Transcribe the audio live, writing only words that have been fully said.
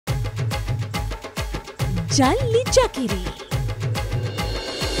Jalli Jakiri.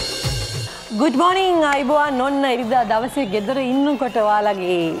 Good morning අයිබෝන් ඔන්න ඉරිදා දවසේ ගෙදර ඉන්නකොට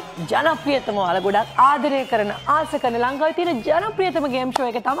ඔයාලගේ ජනප්‍රියතම ඔයාලා ගොඩක් ආදරය කරන ආස කරන ලංකාවේ තියෙන ජනප්‍රියතම ගේම් ෂෝ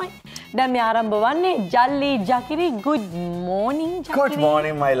එක තමයි දැන් මේ ආරම්භ වන්නේ Jalli Jakiri. Good morning Jakiri. Good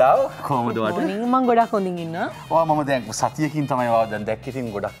morning my love. කොහමද වට? මම ගොඩක් හොඳින් ඉන්නවා. ඔයා මම දැන් සතියකින් තමයි ඔයාව දැන් දැක්කේ. ඉතින්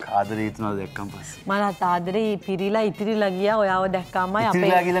ගොඩක් ආදරේ හිතුණා දැක්කම පස්සේ. මලත් ආදරේ පිරිලා ඉතිරිලා ගියා ඔයාව දැක්කාමයි අපේ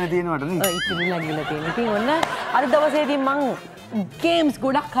ඉතිරිලා ගිහලා තියෙනවට නේ. ඉතිරිලා ගිහලා තියෙන. ඉතින් ඔන්න අද දවසේදී මං ගේම්ස්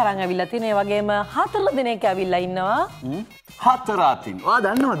ගොඩක් අරන් ඇවිල්ලා තියෙන. ඒ වගේම 4 දිනක් ඇවිල්ලා ඉන්නවා. 4 අතින්. ඔයා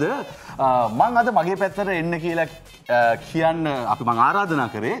දන්නවද මං අද මගේ පැත්තට එන්න කියලා කියන්න අපි මං ආරාධනා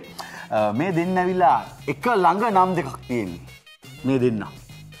කරේ. මේ දෙන්න ඇවිල්ලා එක ළඟ නම් දෙකක් තියෙන්නේ. මේ දෙන්න.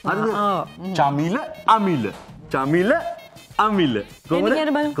 හරිද? චමිල අමිල. චමිල අමිල.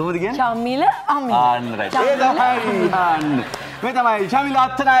 කොහොමද කියන්නේ? චමිල අමිල. අන්න රයිට්. ඒ තමයි අන්න. මේ තමයි චමිල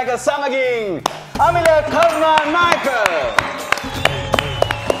අත්තනායක සමගින් අමිල Karunanayake.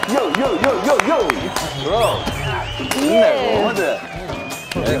 Yo, yo, yo, yo, yo! Bro! කොහොමද?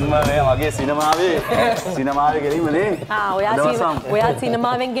 එම්ම මේ වගේ සිනමාවේ ගෙලීමනේ. ඔයා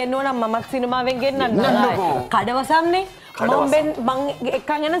සිනමාවෙන් ගෙන්නව නම් මමත් සිනමාවෙන් ගෙන්නන්න. කඩවසම්නේ. මම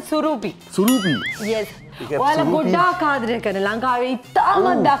එක්කන් යන සුරූපි. සුරූපි? Yes. ඔයාලා ගොඩාක් ආදරය කරන ලංකාවේ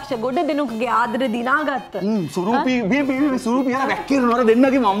ඉතාමත් දක්ෂ ගොඩ දෙනෙකුගේ ආදරය දිනාගත්ත. සුරූපි මේ සුරූපි යන වැක්කිරනවර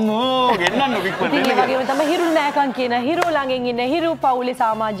දෙන්නගේ මම්මෝ ගෙන්නන්න පිටපත. ඒ වගේම තමයි හිරු නෑකන් කියන හිරු ළඟින් ඉන්න හිරු පවුලේ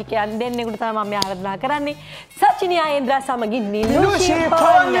සමාජිකයන් දෙන්නෙකුට තමයි මම ආරාධනා කරන්නේ. සචිනි ආයෙන්ද්‍ර සමගින් නිලුෂි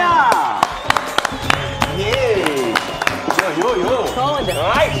පොන්යා. යේ. Yo. කොහොමද?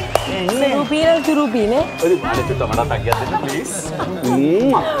 Right. සුරූපීනේ. ඔය මානෙත් මට තග්ගයක් දෙන්න ප්ලීස්.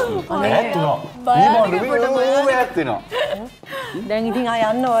 දැන් ඉතින් ආ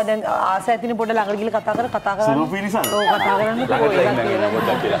යන්නවා දැන් ආස ඇතිනේ පොඩ ළඟට ගිහලා කතා කරන්න. සුරූපී නිසා. ඔව් කතා කරන්න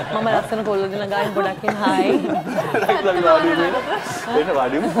මම ලස්සන කොල්ල දෙන ගායන් පොඩක් ඉන්න හායි. එන්න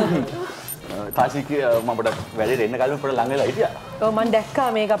වාඩිමු. තාසික මම පොඩක් වැඩේට එන්න කලින් පොඩ ළඟ වෙලා හිටියා. ඔව් මම දැක්කා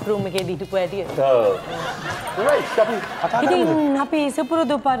මේකප් රූම් එකේ හිටපු ඇටිය. ඔව්. රයිට් අපි කතා කරමු. ඉතින් අපි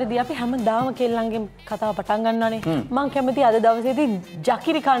සුපුරුදු පරිදි අපි හැමදාම කෙල්ලන්ගෙන් කතාව පටන් ගන්නවානේ. මම කැමතියි අද දවසේදී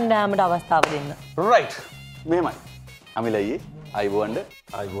ජකිරි කණ්ඩායමට අවස්ථාව දෙන්න. රයිට්. මෙහෙමයි. අමිල අයියේ අයිබෝන්ඩ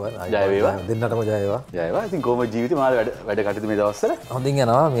අයිබෝන් ජය වේවා. දෙන්නටම ජය වේවා. ජය වේවා. ඉතින් කොහොමද ජීවිතේ මාළේ වැඩ කටයුතු මේ දවස්වල? හොඳින්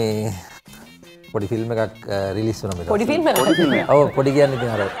යනවා මේ පොඩි ෆිල්ම් එකක් රිලීස් වුණා මේ දවස්වල. පොඩි ෆිල්ම් එකක්. ඔව් පොඩි කියන්නේ ඉතින්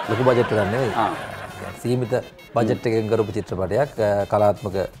අර ලොකු බජට් එකක් නෙවෙයි. සීමිත බජට් එකකින් කරපු චිත්‍රපටයක්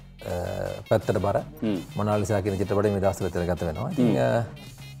කලාත්මක පැත්තට බර මොනාලිසා කියන චිත්‍රපටය මේ දවස්වල විතර ගත වෙනවා. ඉතින්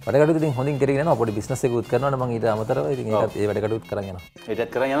වැඩ කටයුතු ඉතින් හොඳින් කරගෙන යනවා. පොඩි බිස්නස් එකකුත් කරනවා නම් මම ඊට අමතරව ඉතින් ඒකත් ඒ වැඩ කටයුතු කරගෙන යනවා.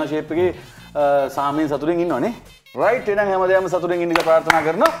 ඒකත් කරගෙන යනවා ෂේප් එකේ සාමයෙන් සතුටින් ඉන්නවනේ. රයිට් එහෙනම් හැමදේම සතුටින් ඉන්න කියලා ප්‍රාර්ථනා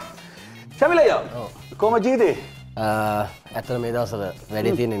කරනවා. ශමිලයා කොහොමද ජීවිතේ? ඇත්තට මේ දවස්වල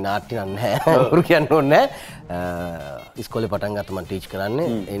වැඩි තියෙන නාට්‍ය නම් නැහැ. උරු කියන්න ඕනේ නැහැ. ඉස්කෝලේ පටන් ගත්ත මම ටීච් කරන්නේ.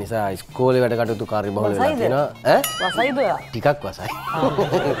 ඒ නිසා ඉස්කෝලේ වැඩ කටයුතු කාර්යබහුල වෙලා තියෙනවා. වසයිද ඔයා? ටිකක් වසයි.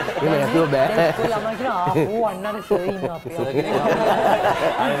 එහෙම නැතුව බෑ. ළමයි කියන ආපෝ අන්නර සර් ඉන්නවා අපි.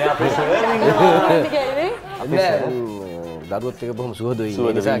 අනේ අපේ සර් ඉන්නවා. දරුවොත් එක බොහොම සුවදයි.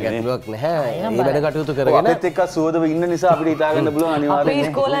 ඒ නිසා ගැටලුවක් නැහැ. මේ වැඩ කටයුතු කරගෙන අපිත් එක්ක සුවදව ඉන්න නිසා අපිට හිතා ගන්න පුළුවන් අනිවාර්යයෙන්. අපේ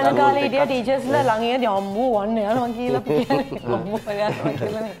ඉස්කෝලේ යන කාලේ හිටිය ටීචර්ස්ලා ළඟ ඉඳි අම්මෝ වන්න යනවා කියලා අපි කියන්නේ. අම්මෝ යනවා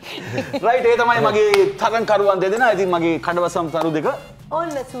කියලා නේ. රයිට් ඒ තමයි මගේ තරං කරුවන් දෙදෙනා. ඉතින් මගේ කඩවසම් තරු දෙක.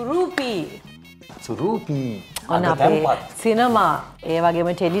 ඔන්න සුරූපී. සුරූපී. ඔන්න අපේ සිනමා ඒ වගේම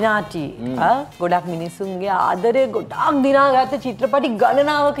ටෙලි නාට්‍ය ගොඩක් මිනිස්සුන්ගේ ආදරය ගොඩක් දිනාගත්ත චිත්‍රපටි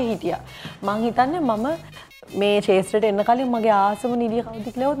ගණනාවක හිටියා. මං හිතන්නේ මම මේ ශේෂ්ත්‍රයට එන්න කලින් මගේ ආසම නිලිය කවුද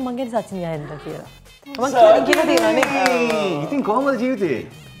කියලා වොත් මගේ සචිනි ආයෙන්ද්‍ර කියලා. මම කියලා තියෙනවා නේ. ඉතින් කොහොමද ජීවිතේ?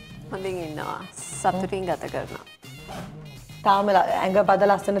 හොඳින් ඉන්නවා. සතුටින් ගත කරනවා. තාම ඇඟ පද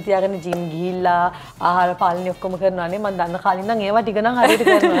ලස්සන තියාගෙන ජිම් ගිහිල්ලා ආහාර පාලනය ඔක්කොම කරනවා නේ. මම දන්න කාලින් නම් ඒවා ටික නම් හරියට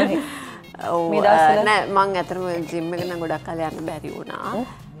කරනවා නේ. ඔව් නෑ මං ඇත්තටම ජිම් එක නම් ගොඩක් කාලේ යන්න බැරි වුණා.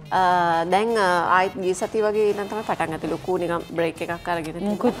 දැන් ආයිත් ගිය සතිය වගේ ඉන්න තමයි පටන් ගත්තේ. ලොකු නිකන් බ්‍රේක් එකක් අරගෙන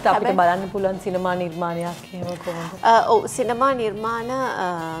තිබුණා. මුකුත් අපිට බලන්න පුළුවන් සිනමා නිර්මාණයක් එහෙම කොහොමද? ඔව් සිනමා නිර්මාණ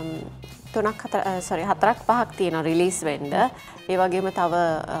 4ක් 5ක් තියෙනවා රිලීස් වෙන්න. ඒ වගේම තව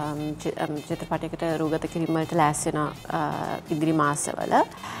චිත්‍රපටයකට රූගත කිරීම වලට ලෑස්ති වෙනවා ඉදිරි මාසවල.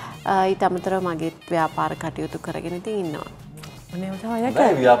 ඊට අමතරව මගේ ව්‍යාපාර කටයුතු කරගෙන ඉතින් ඉන්නවා. මොනවද තමයි යකේ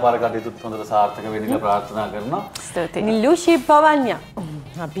ව්‍යාපාර කටයුතු හොඳට සාර්ථක වෙන්න කියලා ප්‍රාර්ථනා කරනවා. ස්තුතියි. නිලුෂි පවන්යා.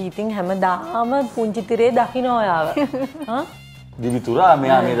 අපි ඉතින් හැමදාම පුංචි තිරේ දකින්න ඔයාව. දිවිතුරා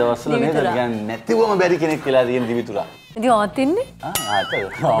මෙයා මේ දවස්වල නේද කියන්නේ නැතිවම බැරි කෙනෙක් වෙලා තියෙන දිවිතුරා. ඉතින් ඔත් ඉන්නේ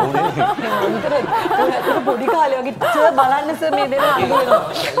පොඩි කාලේ වගේ ඉච්චර බලන්න සර් මේ දෙන අඳු වෙනවා.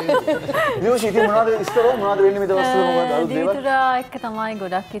 නියෝෂි ඉතින් මොනවද ඉස්තර මොනවද වෙන්නේ මේ දවස්වල මොකද අලුත් දේවල්? දිවිතුරා එක්ක තමයි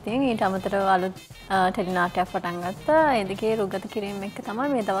ගොඩක් ඉතින් ඊට අමතරව අලුත් ටෙලි නාට්‍යයක් පටන් ගත්තා. ඒ දෙකේ රුගත කිරීම එක්ක තමයි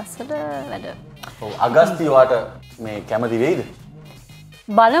මේ දවස්වල වැඩ. ඔව් අගස්තිය වාට මේ කැමති වෙයිද?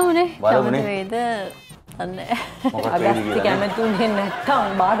 බලමුනේ කැමති වෙයිද? අනේ අගස්ති කැමතුනේ නැත්තම්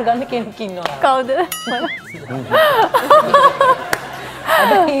බාහිර ගන්න කෙනෙක් ඉන්නවා. කවුද?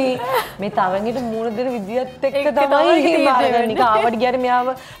 මේ තවංගෙට මූණ දෙන විදියත් එක්ක තමයි බාරගන්නේ. කාවට ගියාට මෙයාව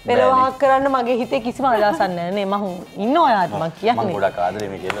පෙරවහක් කරන්න මගේ හිතේ කිසිම අදහසක් නැහැ නේ. මම ඉන්න ඔයාට මම කියන්නේ. මම ගොඩක් ආදරේ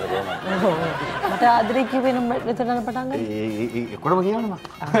මේ කියලා කොහොමද? මට ආදරේ කිව්වේ නම් මෙතන පටන් ගන්න. කොටම කියන්න මම.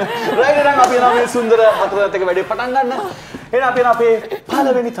 රයිට් එහෙනම් අපි යනවා මේ සුන්දර වතුරත් එක්ක වැඩේ පටන් ගන්න. එහෙනම් අපි යනවා අපේ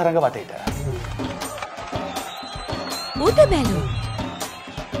පළවෙනි තරඟ වටේට. උඩ බැලුම්.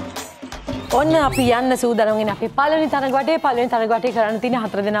 ඔන්න අපි යන්න සූදානම් වෙන අපේ පළවෙනි තරඟ වටේ කරන්න තියෙන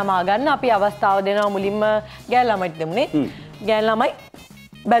 4 දෙනාම ආගන්න. අපි අවස්ථාව දෙනවා මුලින්ම ගෑල් ළමයිට දෙමුනේ. ගෑල් ළමයි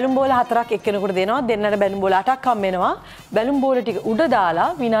බැලුම් බෝල 4ක් එක්කෙනෙකුට දෙනවා. දෙන්නට බැලුම් බෝල 8ක් හම් වෙනවා. බැලුම් බෝල ටික උඩ දාලා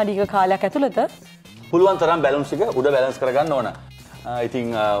විනාඩියක කාලයක් ඇතුළත පුළුවන් තරම් බැලන්ස් ටික උඩ බැලන්ස් කරගන්න ඕන. ඉතින්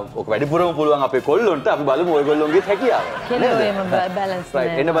ඔක වැඩිපුරම පුළුවන් අපේ කොල්ලොන්ට. අපි බලමු ඔයගොල්ලෝන්ගේ හැකියාව. කියලා ඔයම බැලන්ස්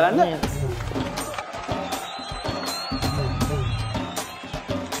රයිට් එන්න බලන්න.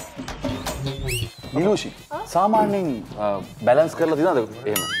 නිලූෂි සාමාන්‍යයෙන් බැලන්ස් කරලා තියෙනවද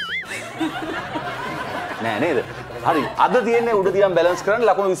එහෙම? නෑ නේද? හරි. අද තියෙන්නේ උඩ තියන් බැලන්ස් කරන්න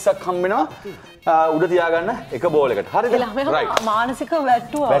ලකුණු 20ක් හම් වෙනවා. උඩ තියාගන්න එක බෝල් එකට. හරිද? රයිට්. මානසික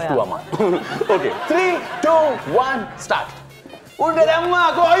වැට්ටුවා. වැට්ටුවාම. ඕකේ. 3 2 1 start. උඩ දැම්මා.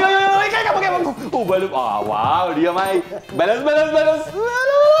 ඔය ඔය ඔය එක බලු. වාව් ඩියමයි. බැලන්ස්.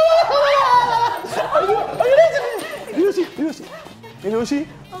 නිලූෂි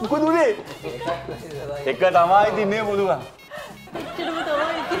මොකද උනේ? එක තමයි තින්නේ මුදුවා.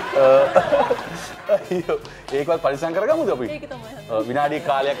 අයියෝ ඒකවත් පරිස්සම් කරගමුද අපි? ඒක තමයි. විනාඩි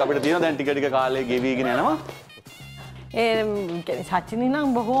කාලයක් අපිට තියෙනවා. දැන් ටික කාලේ ගෙවිගෙන යනවා. ඒ කියන්නේ සචිනි නම්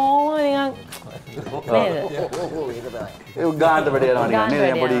බොහෝම නිකන් නේද? ඒ ගානට වැඩ යනවා නිකන්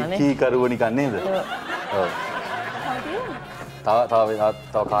නේද? පොඩි කීකරුව නිකන් නේද? ඔව්.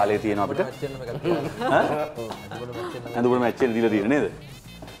 තව කාලේ තියෙනවා අපිට. අඳුබුණ මැච් එක දීලා තියෙන නේද?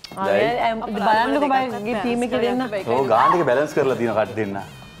 බලන්නකො මගේ ටීම් එකේ දෙන්න. ඔව් ගාන එක බැලන්ස් කරලා තියෙන කට දෙන්න.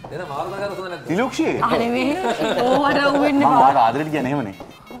 දෙන මාරු කරගන්න හොඳ නැද්ද? නිලුක්ෂි. අනේ මේ ඕවට උවෙන්නේ මම මාර ආදරෙට කියන්නේ එහෙමනේ.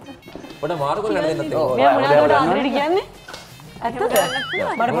 පොඩ මාරු කරගන්න දෙන්නත් ඒක. මේ මොනවාට ආදරෙට කියන්නේ? ඇත්තද?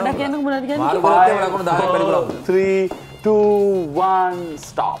 මට පොඩ්ඩක් කියන්නකෝ මොනවද කියන්නේ? මාරු කරොත් එහෙම ලකුණු 10ක් පරිපූර්ණ. 3 2 1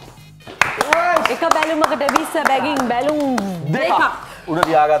 stop. එක බැලුමකට 20 බැගින් බැලුම් දෙකක් උඩ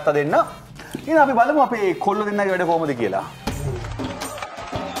තියාගත්ත දෙන්න. ඉතින් අපි බලමු අපේ කොල්ල දෙන්නගේ වැඩ කොහොමද කියලා.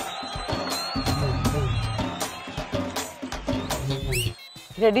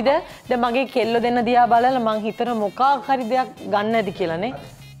 රෙඩිද? දැන් මගේ කෙල්ල දෙන්න දිහා බලලා මං හිතන මොකක් හරි දෙයක් ගන්න ඇති කියලා නේ.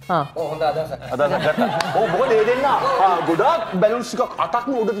 හා. ඔව් හොඳ අදහසක්. අදහසක් ගත්තා. ඔව් මොකද ඒ දෙන්න ගොඩාක් බැලුන්ස් ටිකක්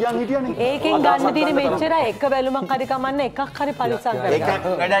 8ක්ම උඩ තියන් හිටියනේ. ඒකෙන් ගන්න තියෙන මෙච්චරයි එක බැලුමක් හරි කමන්නේ එකක් හරි පරිස්සම් කරගන්න. එකක්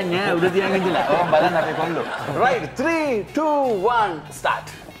වැඩක් නෑ උඩ තියන් ඉඳලා. ඔව් බලන්න අපේ කොල්ලෝ. right 3 2 1 start.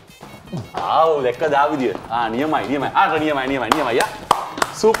 ආව් දැක්ක දාවිදිය. නියමයි. යා.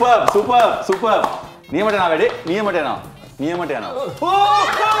 සුපර්. නියමට යනවා වැඩේ. නියමට යනවා. නියමයි.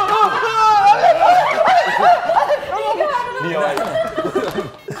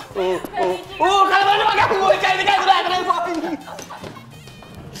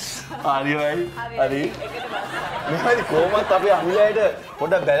 හරි. මෙහෙමයි කොහොමත් අපේ අමිලයට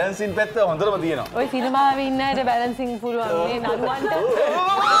පොඩ්ඩක් බැලන්සින් පැත්ත හොඳටම තියෙනවා. ඔය සිනමාවේ ඉන්න අයට බැලන්සින් පුළුවන් මේ නළුවන්ට.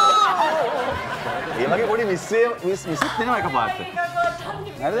 ඒ වගේ පොඩි මිස්සිත් වෙනවා එකපාරට.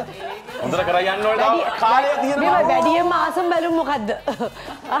 හරිද? හොඳට කරා යන්න ඕනේ. කාලය තියෙනවා. මේ වැඩිම ආසම් බැලුම් මොකද්ද?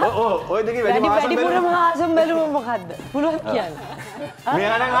 ඔය දෙකේ වැඩිම ආසම් බැලුම්. වැඩිපුරම ආසම් බැලුම් මොකද්ද? පුළුවන් කියන්න.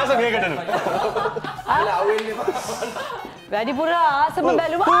 මෙයා නම් ආස මේකටනේ. වැඩිපුර ආසම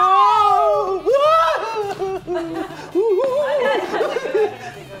බැලුම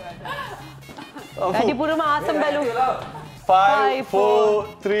වැඩිපුරම ආසම් බැලුම් 5 4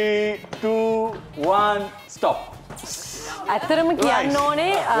 3 2 1 stop. ඇත්තරම කියන්න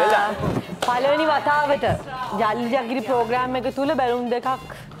ඕනේ පළවෙනි වතාවට ජල්ලි ජකිරි ප්‍රෝග්‍රෑම් එක තුල බැලුම් දෙකක්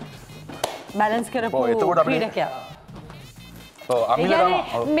බැලන්ස් කරපු ක්‍රීඩකයා.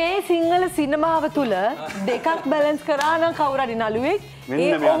 මේ සිංහල සිනමාව තුළ දෙකක් බැලන්ස් කරා නම් කවුරු හරි නළුවෙක්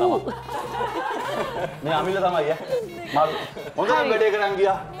ඒ ඔහු මේ අමිල තමයි මාරු හොඳට වැඩේ කරන්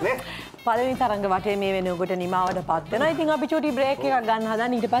ගියා නේ. පළවෙනි තරඟ වටේ මේ වෙනකොට නිමාවට පත් වෙනවා. ඉතින් අපි චූටි බ්‍රේක් එකක් ගන්න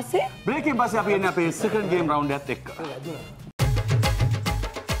හදන ඊට පස්සේ බ්‍රේක් එකෙන් පස්සේ අපි එන්නේ අපේ සෙකන්ඩ් ගේම් රවුන්ඩ් එකත් එක්ක.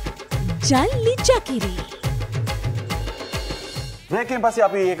 ජල්ලි ජකිරි බ්‍රේකෙන් පස්සේ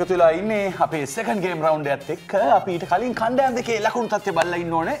අපි එකතු වෙලා ඉන්නේ අපේ සෙකන්ඩ් ගේම් රවුන්ඩ් එකත් එක්ක. අපි ඊට කලින් කණ්ඩායම් දෙකේ ලකුණු තත්ත්වය බලලා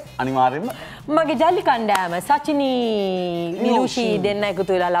ඉන්න ඕනේ අනිවාර්යෙන්ම. මගේ ජල්ලි කණ්ඩායම සචිනී නිලුෂි දෙන්න එකතු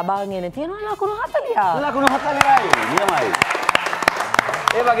වෙලා ලබාගෙන තියෙනවා ලකුණු 40. ලකුණු 40යි. නියමයි.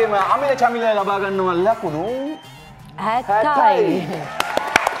 ඒ වගේම අමිල චමිල ලබා ගන්නවා ලකුණු 70යි.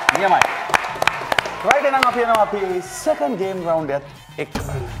 නියමයි. රයිට් එහෙනම් අපි යනවා අපේ සෙකන්ඩ් ගේම් රවුන්ඩ් එකත් එක්ක.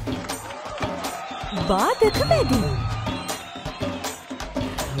 බාධක වැඩි.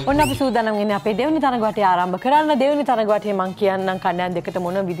 ඔන්න අපි සූදානම් වෙන්නේ අපේ දෙවෙනි තරඟවටේ ආරම්භ කරන්න. දෙවෙනි තරඟවටේ මම කියන්නම් කණ්ඩායම් දෙකට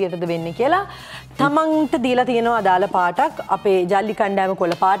මොන විදියටද වෙන්නේ කියලා. තමන්ට දීලා තියෙනවා අදාළ පාටක්. අපේ ජල්ලි කණ්ඩායම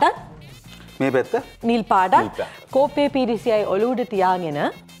කොළ පාටක්. මේ පැත්ත නිල් පාටක්. කෝපේ පීරිසියයි ඔලුවට තියාගෙන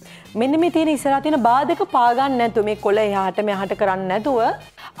මෙන්න මේ තියෙන ඉස්සරහා තියෙන බාධක පා ගන්න නැතුව මේ කොළ එහාට මෙහාට කරන්න නැතුව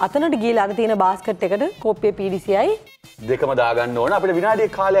අතනට ගිහලා අර තියෙන බාස්කට් එකට කෝපේ පීරිසියයි දෙකම දාගන්න ඕන. අපිට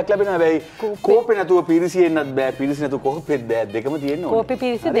විනාඩියක් කාලයක් ලැබෙනවා. හැබැයි කෝපේ නැතුව පීරිසිය එන්නත් බෑ. පීරිසිය නැතුව කෝපෙත් බෑ. දෙකම තියෙන්න ඕනේ. කෝපේ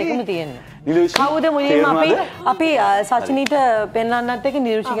පීරිසිය දෙකම තියෙන්න. නිලුෂි කවුද මුලින්ම අපි සචිනීට පෙන්වන්නත් එක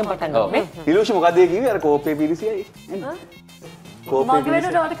නිලුෂිගෙන් පටන් ගමු. නිලුෂි මොකද කිව්වේ? අර කෝපේ පීරිසියයි. කෝපේ මගේ වෙන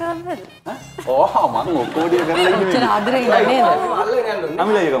ඩෝට කරන්නද? ඕ මම ඔක්කොඩිය කරලා ඉන්නේ. ඔච්චර ආදරේ නේද?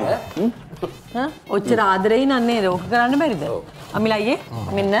 අමිලා එකම. ඔච්චර ආදරේ නේද? ඕක කරන්න බැරිද? අමිලා අයියේ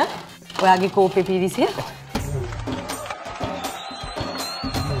මෙන්න ඔයාගේ කෝපේ පීරිසිය.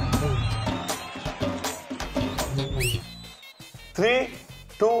 3,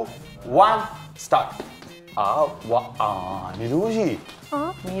 2, 1, start. නිලුෂි.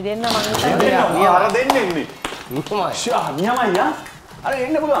 මේ දෙන්න මං මේ අර දෙන්නේ ඉන්නේ. නියමයි යා. අර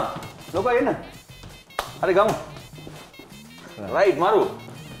එන්න පුළුවන්. ලොකෝ එන්න. හරි ගමු. රයිට් මරු.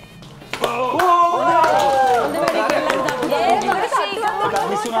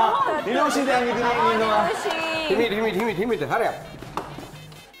 මිසුනා නිලුෂි දැන් ඉදිරියේ ඉන්නවා. හිමිට හරියක්.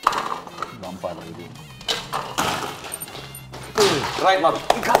 ගම්පාර ඉදිරියේ. රයිට් මරු.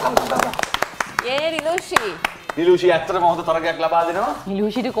 නිලුෂි. නිලුෂි ඇත්තටම හොඳ තරගයක් ලබා දෙනවා.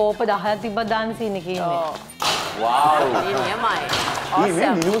 නිලුෂිට කෝප 10ක් තිබ්බත් දාන්න සීන් එකේ ඉන්නේ. වාව්. නියමයි. මේ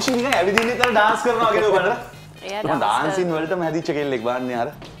නිලුෂි නිකන් ඇවිදින්න ඉතල ඩාන්ස් කරනවා වගේ බලන්න. එයා මම ඩාන්සින් වලටම හැදිච්ච කෙල්ලෙක් බලන්නේ අර.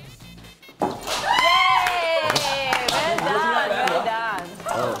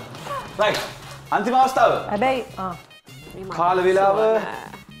 රයිට්. අන්තිම අවස්ථාව. හැබැයි කාල වේලාව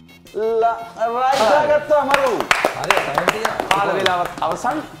රයිට් දාගත්තා මරු. කාල වේලාව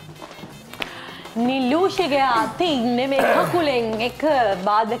අවසන්. නිලුෂිගේ අතින් නෙමෙයි කකුලෙන් එක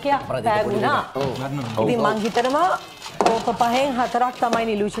බාධකයක් පෑගුණා. ඉතින් මං හිතනවා කෝප පහෙන් 4ක් තමයි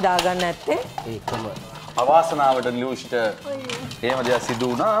නිලුෂි දාගන්න ඇත්තේ. ඒකම අවාසනාවට නිලුෂිට එහෙම දෙයක් සිදු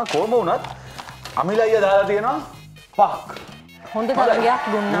වුණා. කොහොම වුණත් අමිල අයියා දාලා තියෙනවා 5ක්. හොඳ තරගයක්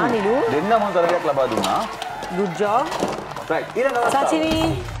දුන්නා නිලු. දෙන්නම හොඳ තරගයක් ලබා දුන්නා. good job. රයිට් ඊළඟ අවස්ථාව. සචිනී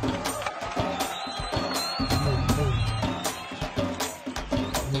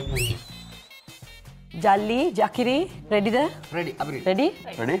ජල්ලි ජකිරි රෙඩිද? රෙඩි අපි රෙඩි?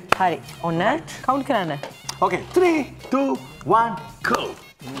 රෙඩි? හරි. ඔන්න කවුන්ට් කරන්න. ඕකේ 3, 2, 1 go.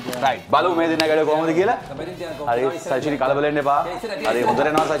 රයිට් බලමු මේ දෙන්න ගැඩ කොහොමද කියලා. හරි සචිනි කලබල වෙන්න එපා. හරි හොඳට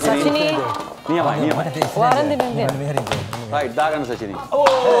යනවා සචිනි. සචිනි නියමයි. වාරන් දෙන්න. රයිට් දාගන්න සචිනි.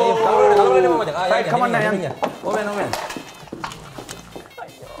 රයිට් කමන්න යන්න.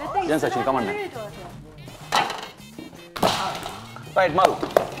 යන් සචිනි කමන්න. රයිට් මරු.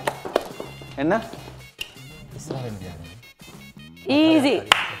 එන්න. easy.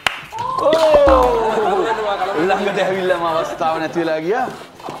 ළඟට ඇවිල්ලාම අවස්ථාව නැති වෙලා ගියා.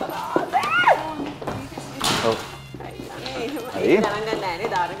 ඔව්. හරි.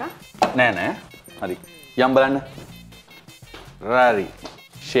 නෑ. හරි. යම් බලන්න. රාරි.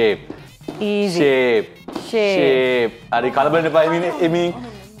 shape. easy. shape. හරි කලබල එපා එමින්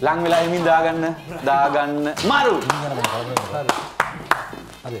ලං වෙලා එමින් දාගන්න. මාරු.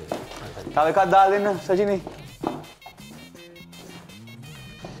 තව එකක් දාලා දෙන්න සචිනි.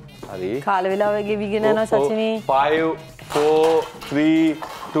 හරි. කාල වේලාව ගෙවිගෙන යනවා සචිනි. 5, 4, 3,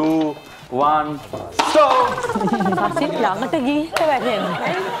 2, 1 stop. සචින් ළඟට ගිහින් වැටෙන්න.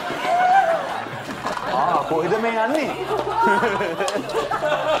 කොහෙද මේ යන්නේ?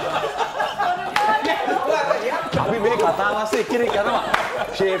 අපි මේ කතාවස්සේ එක්කෙනෙක් යනවා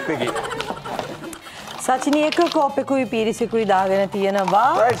ෂේප් එකේ. සචිනි එක කෝපෙකුයි පීරිසෙකුයි දාගෙන තියෙනවා.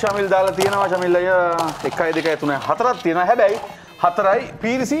 රයිට් ශමිල් දාලා තියෙනවා. ශමිල් අයියා 1 2 3 4ක් තියෙනවා. හැබැයි 4යි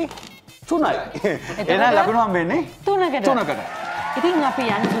පීරිසි 3යි. එහෙනම් ලකුණු හම්බෙන්නේ 3කට. ඉතින් අපි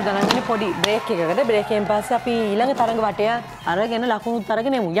යන්න සූදානම් වෙන්නේ පොඩි බ්‍රේක් එකකට. බ්‍රේක් එකෙන් පස්සේ අපි ඊළඟ තරඟ වටය අරගෙන ලකුණුත්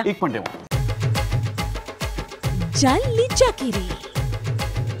අරගෙන එමු. යා. ඉක්මනට එමු. ජල්ලි ජකිරි.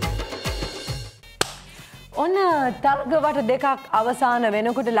 ඔන්න තරගවට දෙකක් අවසාන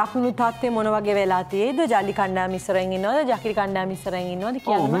වෙනකොට ලකුණු තත්ත්වය මොන වගේ වෙලා තියෙයිද? ජල්ලි කණ්ඩායම ඉස්සරහින් ඉන්නවද? ජකිරි කණ්ඩායම ඉස්සරහින් ඉන්නවද ඔව්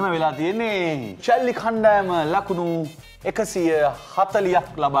කියන්න. මෙහෙම වෙලා තියෙන්නේ චල්ලි කණ්ඩායම ලකුණු 140ක්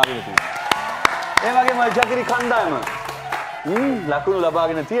ලබාගෙන තියෙනවා. ඒ වගේම ජකිරි කණ්ඩායම ලකුණු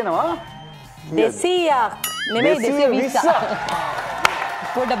ලබාගෙන තියෙනවා 200ක් නෙමෙයි 220ක්.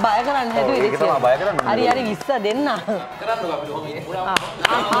 පොඩ බය කරන්න හැදුවේ ඒක තමයි බය කරන්න. හරි හරි 20 දෙන්න. කරන්නකෝ අපිට ඔහොම ඉන්නේ.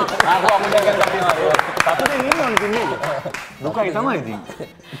 කොහොමද අපිට ඉන්නවනේ ඉතින් දුකයි තමයි ඉතින්.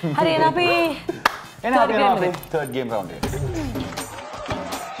 හරි එහෙනම් අපි එහෙනම් අපි යනවා අපේ third game round එකට.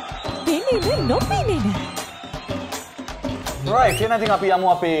 right එහෙනම් ඉතින් අපි යමු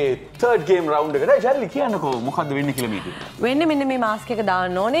අපේ third game round එකට. ජල්ලි කියන්නකෝ මොකද්ද වෙන්නේ කියලා මේක. වෙන්නේ මෙන්න මේ මාස්ක් එක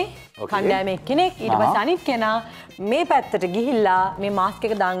දාන්න ඕනේ. කණ්ඩායමේ එක්කෙනෙක් ඊට පස්සේ අනිත් කෙනා මේ පැත්තට ගිහිල්ලා මේ මාස්ක්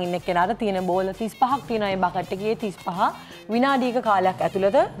එක දාන් ඉන්න කෙනාට තියෙන බෝල 35ක් තියෙනවා ඒ බකට් එකේ 35 විනාඩියක කාලයක්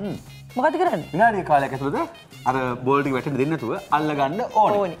ඇතුළත මොකද කරන්නේ? විනාඩියක කාලයක් ඇතුළත අර බෝල් ටික වැටෙන්න දෙන්න නැතුව අල්ල ගන්න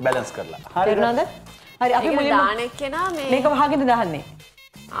ඕනේ බැලන්ස් කරලා. තේරුණාද? හරි අපි මුලින්ම දාන එක්කෙනා මේක වහගෙන දාන්නේ.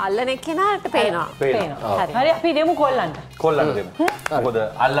 අල්ලන එක්කෙනාට පේනවා. පේනවා. හරි අපි දෙමු කොල්ලන්ට. කොල්ලන්ට දෙමු. මොකද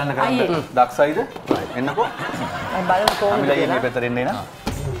අල්ලන්න කරන්න දක්ෂයිද? එන්නකෝ. අපි බලමු කොහොමද අපි මේ පැත්තට එන්න එන.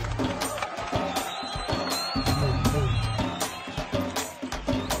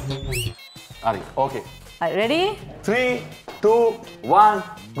 හරි ඕකේ. හරි ready? 3 2 1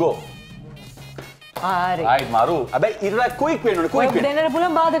 go. හරි. right මාරු. හැබැයි ඊට ක්වික් වෙන්න ඕනේ ක්වික් වෙන්න. දෙන්නට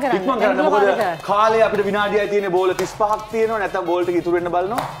පුළුවන් බාධා කරන්න. ඉක්මන් කරන්න මොකද කාලේ අපිට විනාඩියයි තියෙන්නේ බෝල 35ක් තියෙනවා නැත්නම් බෝල් ටික ඉතුරු වෙන්න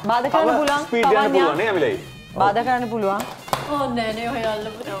බලනවා. බාධා කරන්න පුළුවන්. ස්පීඩ් යන්න පුළුවන් නේ අමිලයි. බාධා කරන්න පුළුවන්. ඕනේ නේ ඔය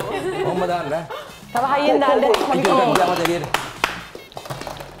අල්ලපුවා. කොහොමද දාන්න? තව හයියෙන් දාන්න. අපි කොහොමද? ගියාමද එළියට?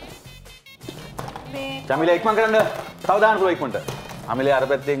 ජමිලා ඉක්මන් කරන්න. තව දාන්න පුළුවන් ඉක්මනට. අමිලේ අර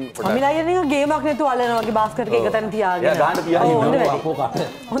පැත්තෙන් පොඩ්ඩක්. අමිලා කියන්නේ ගේමක් නැතුව අල්ලනවා වගේ බාස්කට් එක එක තැන තියාගෙන. එයා ගාන්න තියාගෙන හොඳ ඉන්නවා. වැඩි. අපෝ කන්න.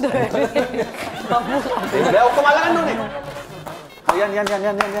 හොඳ වැඩි. ඒක බෑ ඔක්කොම අල්ලගන්න ඕනේ. හරි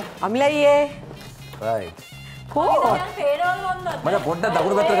යන්න. අමිලා ඊයේ right. කොහොමද? මම පොඩ්ඩක්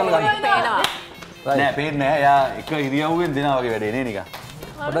දකුණු පැත්තට කරලා ගන්න. පේනවා. නෑ පේන්නේ නෑ. එයා එක ඉරියව්වෙන් දෙනවා වගේ වැඩේ නේ නිකන්.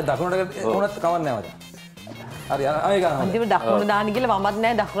 පොඩ්ඩක් දකුණට වුණත් කවන්නේ නැහැ මචං. හරි ආයෙ ගන්න. අන්තිම දකුණු දාන්න කියලා වමත්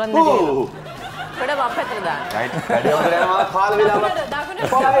නැහැ දකුණත් නැති කියලා. පොඩ වම් පැත්තට දාන්න. right. වැඩේ හොඳට යනවා. කාල වේලාවක්.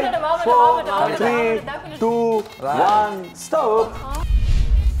 3 2 1 stop.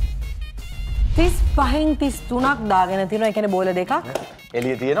 35න් 33ක් දාගෙන තියෙනවා. ඒ කියන්නේ බෝල දෙකක්.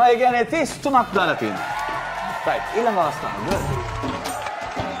 එළිය තියෙනවා. ඒ කියන්නේ 33ක් දාලා තියෙනවා. right. ඊළඟ අවස්ථාව.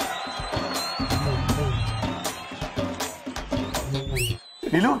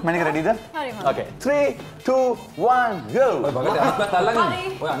 Hiru, මැනික රෙඩිද? හරි මම. Okay. 3 2 1 go. ඔය බගට අනිත් පැත්ත අල්ලන් ඉන්න.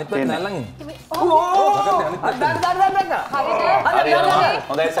 ඔය අනිත් පැත්ත අල්ලන් ඉන්න.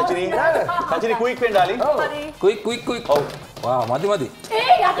 හොඳයි සචිනී. සචිනී ක්වික් වෙන්න ඩාලින්. කුයික්. ඔව්. වා මදි.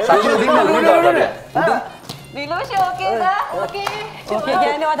 සචිනී දින්න. නිලෝෂ ඕකේද? ඕකේ. ඕකේ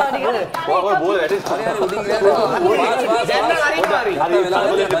කියන්නේ වා තව ටිකක්. ඔය බෝල වැටෙන්න. හරි උඩින් ගියා. හරි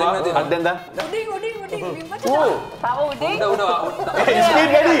අඩෙන්ද? උඩින් විමට. තව උඩින්.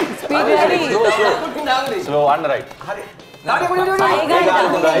 ස්පීඩ් වැඩි. ස්පීඩ් වැඩි. ස්ලෝ අන්න රයිට්. හරි. අය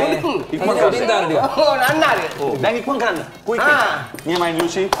ගන්න. ඉක්මන් උඩින් දාන්න ටික. දැන් ඉක්මන් කරන්න. ක්වික්. නියමයි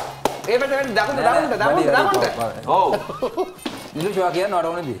ලූසි. ඔව්. නිලුෂවා කියන්න වඩ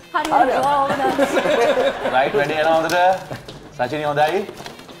ඕනේදී. හරි. රයිට් වැඩි යනවා හොඳට. සචිනී හොඳයි.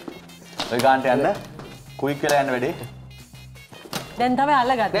 ඔය ගානට යන්න. ක්වික් වෙලා යන්න වැඩි. දැන් තමයි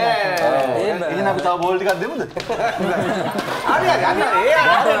අල්ලගත්තේ. එහෙනම් අපි තව බෝල් ටිකක් දෙමුද? හරි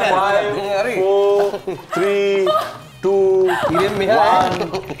හරි 4 3 2 ඉරෙන් මෙහා 1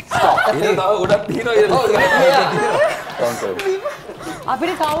 stop. ඉතින් තව ගොඩක් තියෙනවා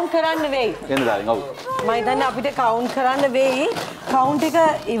අපිට කවුන්ට් කරන්න වෙයි. එන්න ඩාලින්. ඔව්. මම හිතන්නේ අපිට කවුන්ට් කරන්න වෙයි. කවුන්ට් එක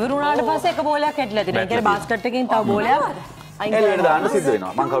ඉවර වුණාට පස්සේ එක බෝලයක් හැටිලා තියෙනවා. ඒ කියන්නේ බාස්කට් එකකින් තව බෝලයක් අයින් එළියට දාන්න සිද්ධ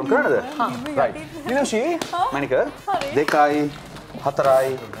වෙනවා. මම කවුන්ට් කරන්නද? රයිට්. නිලුෂි මණික 2යි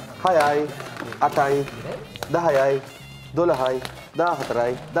 4යි 6යි 8යි 10යි 12යි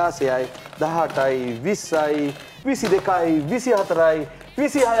 14යි 16යි 18යි 20යි 22යි 24යි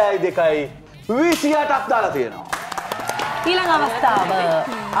 26යි 2යි 28ක් දාලා තියෙනවා. ඊළඟ අවස්ථාව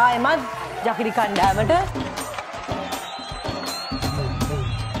ආයෙමත් ජකිරි කණ්ඩායමට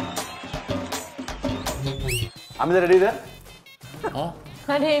අමිද රෙඩිද?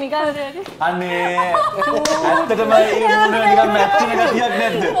 අනේ නිකන් අනේ ඇත්තටම ඒ මොන නිකන් මැච් එක ගතියක්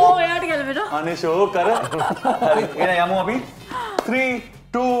නැද්ද? ඕ එයාට ගැලපෙනවා. අනේ ෂෝක් කර. හරි එහෙනම් යමු අපි 3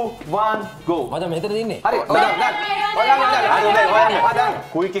 2 1 go. මචං මෙතන ඉන්නේ. හරි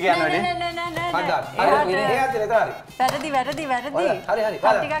කුයික් එක යනවා නේ. වැරදි. හරි.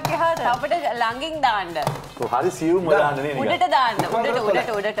 ටිකක් එහාට. අපිට ළඟින් දාන්න. හරි සියුම් දාන්න නේ නිකන්. උඩට දාන්න.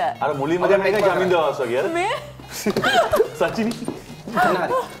 උඩට. අර මුලින්ම දැන් මේක ජමින් දවස් වගේ අර. මේ සචිනි.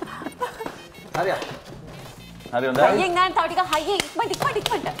 හරි. හරි හොඳයි. හයියෙන් ගන්න තව ටිකක් හයියෙන්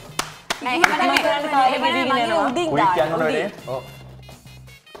ඉක්මනට. නෑ එහෙම නෙමෙයි උඩින් කුයික් දාන්න. යනවා නේ. ඔව්.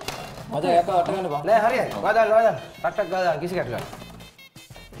 මචං එක වට ගන්න බා. නෑ හරියයි. වාදාන්න. ටක් ගාලා කිසි ගැටලුවක්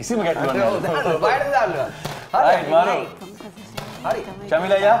කිසිම ගැටලුවක් නැහැ. නෑ. බයද දාන්න. හරි මාරු. හරි.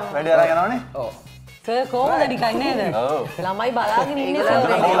 චමිලා අයියා වැඩි අරන් යනවනේ. ඔව්. සර් කොහොමද නිකන් නේද? ඔව්. ළමයි බලාගෙන ඉන්නේ සර්.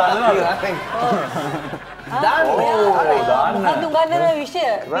 දාන්න. දාන්න. මොකක්ද උගන්නන විෂය?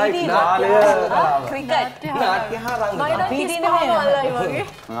 Right PD. නාලය. ක්‍රිකට්. නාට්‍ය හා රංගන. PD නෙමෙයි.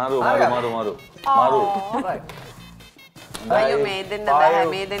 මාරු. අයියෝ මේ දෙන්න බෑ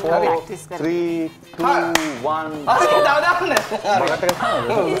මේ දෙන්න ප්‍රැක්ටිස් කරන්න. 3 2 1 හරි තව දාන්න.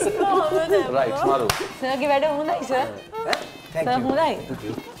 රයිට් මාරු. සර්ගේ වැඩ හොඳයි සර්. සර් හොඳයි.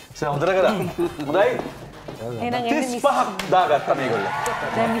 සර් හොඳට කරා. හොඳයි. එහෙනම් එන්නේ 35ක් දාගත්තා මේගොල්ලෝ.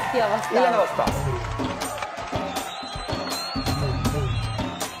 දැන් මිස්ටි අවස්ථාව. ඊළඟ අවස්ථාව.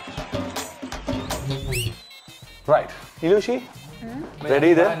 Right. Ilushi?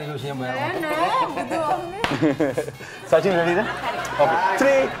 Ready then? Sachin, ready then? Okay.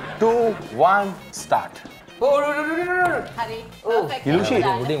 3, 2, 1, start. හරි. පර්ෆෙක්ට්. Ilushi?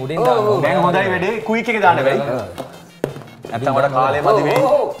 උඩින් දාන්න. දැන් හොඳයි වැඩේ. කුයික් එකේ දාන්න බැයි. නැත්තම් වඩා කාලේ මදි වෙයි.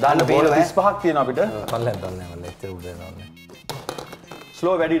 දාන්න බෝල 35ක් තියෙනවා අපිට. පල්ලෙන් වල එච්චර උඩ යනවා.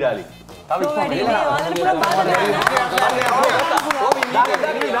 ස්ලෝ වැඩි ඩාලි. තව වැඩි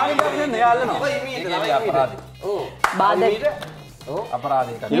නේ ඔයාලා පුරා බාධා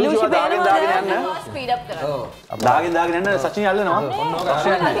අපරාධය කරනවා. ඉලුෂි දාගෙන යන්න. ස්පීඩ් අප් කරන්න. දාගෙන යන්න සචින් යල්ලනවා.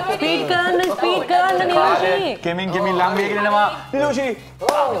 ස්පීඩ් කරන්න නිලුෂි. කෙමින් ලම් වේගෙන එනවා. ඉලුෂි.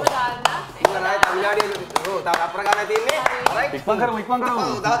 ඉවරයි තමිලාඩිය. ඔව් තව අපර ගන්න තියෙන්නේ. හරි. ඉක්මන් කරමු. ඔව්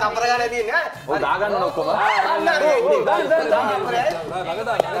තව අපර ගන්න තියෙන්නේ. ඔව් දාගන්න ඕන ඔක්කොම.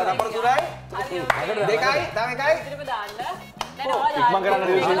 අපර තුරයි. දෙකයි තව එකයි. ඉතින් දාන්න. ඉක්මන් කරන්න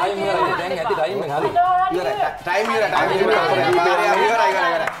ඉලුෂි. ටයිම් ඉවරයි. දැන් ඇති ටයිම් එක හරි. ඉවරයි. ටයිම් ඉවරයි.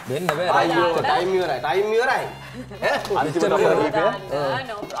 වෙන්න බෑ. අයියෝ ටයිම් ඉවරයි. ටයිම් ඉවරයි. අනිත් අපර දීපේ.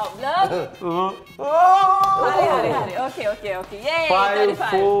 no problem. හරි. Okay. Yay. 5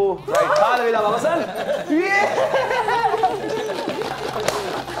 4 right. කාල වේලාව අවසන්.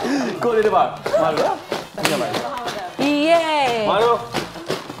 කොහෙද බා? මාරු. ඊයේ මාරු.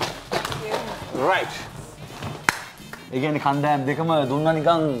 right. ඒ කියන්නේ කණ්ඩායම් දෙකම දුන්නා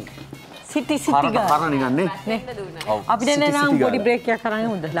නිකන් සිටි පර නිකන් නේ. ඔව්. අපි දැන් නම් පොඩි බ්‍රේක් එකක් කරන්න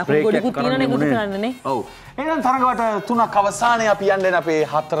හොඳ. ලකුණු ගොඩකුත් තියෙනනේ එකතු කරන්නනේ. ඔව්. එහෙනම් තරඟ වට 3ක් අවසානයේ අපි යන්නේ අපේ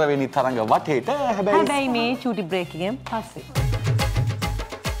 4 වෙනි තරඟ වටේට. හැබැයි මේ චූටි බ්‍රේක් එකෙන් පස්සේ.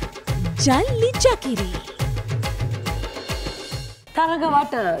 ජල්ලි ජකිරි. තරඟ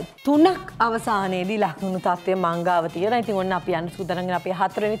වට 3ක් අවසානයේදී ලකුණු තත්ත්වය මංගාව තියෙනවා. ඉතින් ඔන්න අපි යන්න සූදානම් වෙන අපේ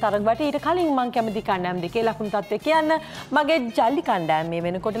 4 වෙනි තරඟ වටේ. ඊට කලින් මම කැමති කණ්ඩායම් දෙකේ ලකුණු තත්ත්වය කියන්න. මගේ ජල්ලි කණ්ඩායම මේ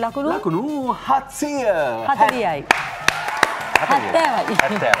වෙනකොට ලකුණු 740යි.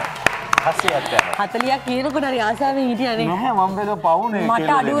 40ක් කියනකොට හරි ආසාවෙන් හිටියානේ. නැහැ මම බැලුව පවුනේ මට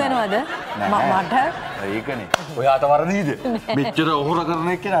අඩු වෙනවද? මට ඒකනේ. ඔයාට වරදීද? මෙච්චර ඔහොර කරන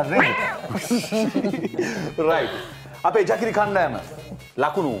එක නේද? right. අපේ ජකිරි කණ්ඩායම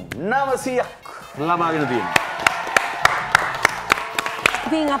ලකුණු 900ක් ලබාගෙන තියෙනවා.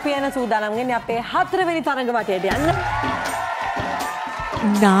 ඉතින් අපි යන සූදානම් වෙන්නේ අපේ 4 වෙනි තරඟ වටේට යන්න.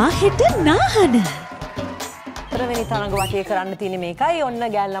 නාහෙට නාහන. 4 වෙනි තරඟ වටේ කරන්න තියෙන මේකයි. ඔන්න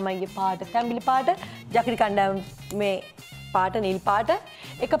ගෑල් ළමයිගේ පාට තැඹිලි පාට, ජකිරි කණ්ඩායම මේ පාට නිල් පාට.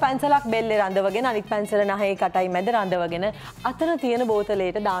 එක පැන්සලක් බෙල්ලේ රඳවගෙන අනිත් පැන්සල නහයේ කටයි මැද රඳවගෙන අතන තියෙන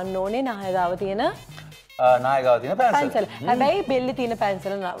බෝතලයට දාන්න ඕනේ නහය ගාව තියෙන නායකව තියෙන පැන්සල්. හැබැයි බෙල්ලේ තියෙන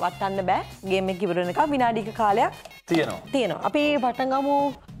පැන්සල වටන්න බෑ. ගේම් එක ඉවර වෙනකම් විනාඩික කාලයක් තියෙනවා. අපි පටන් ගමු.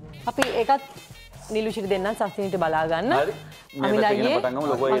 අපි ඒකත් නිලුෂිට දෙන්නම් සස්තිනිට බලා ගන්න. හරි. මේ පැත්තේ ඉන්න පටන් ගමු.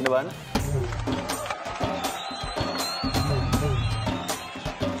 ලොකෝ එන්න බලන්න.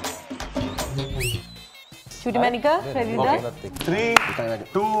 චුටි මැනික රෙඩිද? 3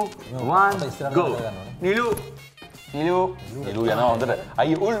 2 1 go. නිලු යනවා හොඳට.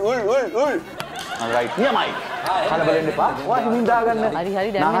 අයිය උල්. right. නියමයි. කලබලෙන්න එපා. ඔයා හිමින් දාගන්න. හරි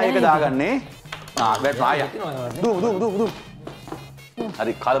දැන් නහයක දාගන්නේ. බැට් ආය. දු.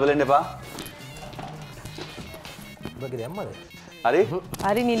 හරි කලබලෙන්න එපා. ඔබගේ දැම්මද? හරි.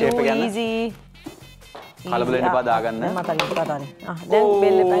 හරි නිලු shape එක යන්න. easy. කලබලෙන්න එපා දාගන්න. මතලින් කතානේ. දැන්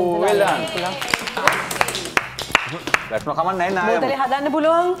බෙල්ලේ පැන්සල. බැට්ම කමක් නැහැ නායම. බෝතලේ හදන්න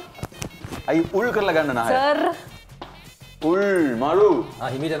පුළුවන්. අයි උල් කරලා ගන්න නාය. සර් උල් මරු.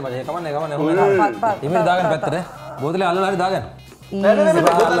 හිමීට මම කමන්නේ හොඳ. හිමීට දාගන්න පැත්තට. බෝතලේ අල්ලලා හරි දාගන්න.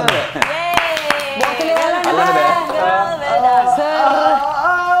 බෝතලේ අල්ලන්න බෑ.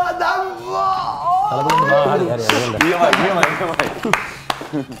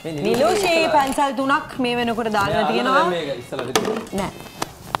 නිලෝෂී පැන්සල් 3ක් මේ වෙනකොට දාගෙන තියෙනවා. නෑ.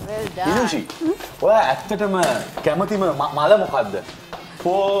 නිලෝෂී. ඔයා ඇත්තටම කැමතිම මල මොකද්ද?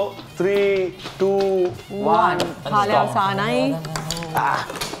 4 3 2 1 කාලය අවසానයි.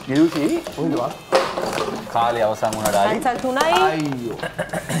 නිලෝෂී කාලය අවසන් වුණාට පැන්සල් 3යි. අයියෝ.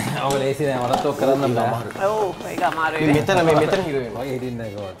 ඔය ලේසි නෑ මටත් ඔක් කරන්න බෑ. ඔව් ඒක අමාරුයි. මෙතන හිරු වෙනවා. මගේ හිටින්නේ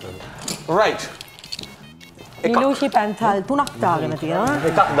නැහැ කොහොමද? රයිට්. නිලෝෂී පැන්සල් 3ක් දාගෙන තියෙනවා.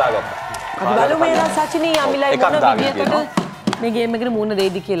 එකක් දාගත්තා. අපි බලමු මේ සචිනී අමිලයි මොන විදියකට මේ ගේම් එකට මුහුණ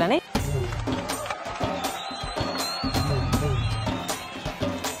දෙයිද කියලා නේ.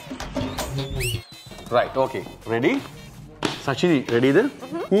 Right, okay. Ready? Sachini, ready then?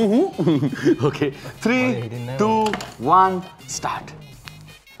 Okay. 3, 2, 1, start.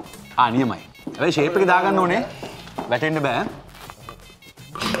 නියමයි. හැබැයි shape එක දාගන්න ඕනේ. වැටෙන්න බෑ.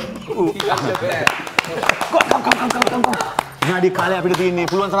 විනාඩි කාලය අපිට තියෙන්නේ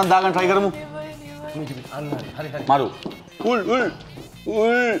පුළුවන් තරම් දාගන්න try කරමු. හරි. මරු. උල්.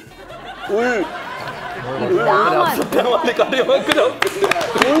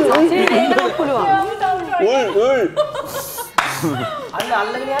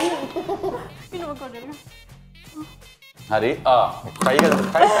 හරි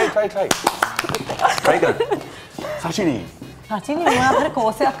try කර. සචිනී මොනවා හරි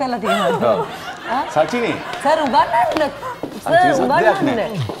කෝසයක් කරලා තියෙනවා. සචිනී සර් උගන්නන්න.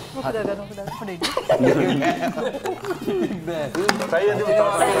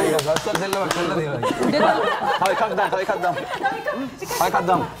 එකක්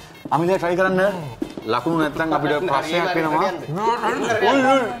දාමු. අමිලේ try කරන්න. ලකුණු නැත්නම් අපිට ප්‍රශ්නයක් වෙනවා.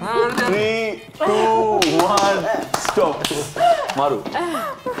 3 2 1 stop. මරු.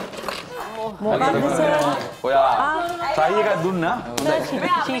 මොකක්ද සර්? ඔයා try එකක් දුන්නා.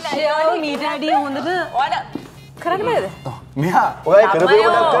 ශිෂ්‍යයෝ මීට වැඩිය හොඳද? ඔයාලා කරන්න බෑද? මෙහා ඔයා කරපු එක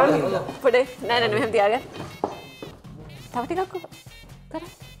ඩක් කරන්න. පොඩේ නෑ මෙහෙම තියාගන්න. තව ටිකක්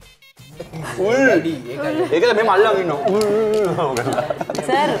කරන්න. ඒකද මේ මල්ලන් ඉන්නවා.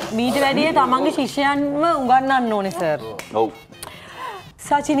 සර් මීට වැඩිය තමන්ගේ ශිෂ්‍යයන්ව උගන්වන්න ඕනේ සර්. ඔව්.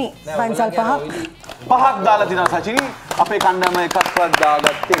 සචිනී පන්සල් 5ක් දාලා තිනවා සචිනී. අපේ කණ්ඩායම එකක්වත්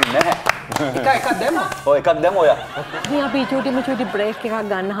දාගත්තේ නැහැ. එකක් දැම්මා. ඔය එකක් දැම්ම ඔයා. ඉතින් අපි චූටි බ්‍රේක් එකක්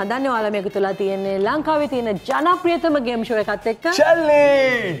ගන්න හදන්නේ. ඔයාලා මේක තුලා තියෙන්නේ ලංකාවේ තියෙන ජනප්‍රියතම ගේම් ෂෝ එකත් එක්ක Jalli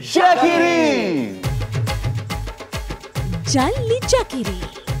Jakiri. Jalli Jakiri.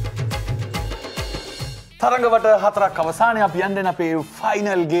 තරඟවට 4ක් අවසානයේ අපි යන්නේ අපේ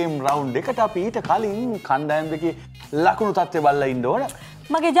ෆයිනල් ගේම් රවුන්ඩ් එකට. අපි ඊට කලින් කණ්ඩායම් දෙකේ ලකුණු තත්ත්වය බලලා ඉන්න ඕන.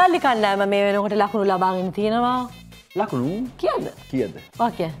 මගේ ජල්ලි කණ්ඩායම මේ වෙනකොට ලකුණු ලබාගෙන තියෙනවා. ලකුණු කියද? කීයද?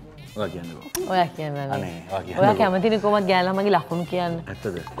 ඔයා කියන්න. ඔයා කියන්නකෝ. ඔයා කියන්න. අනේ ඔයා කියන්න. ඔයා කැමතිනේ කොහොමද ගෑනලමගේ ලකුණු කියන්න?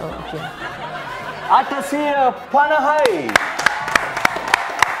 ඇත්තද? ඔව් කියන්න. 850යි.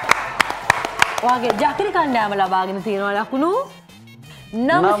 ඔයාගේ ජකිරි කණ්ඩායම ලබාගෙන තියෙනවා ලකුණු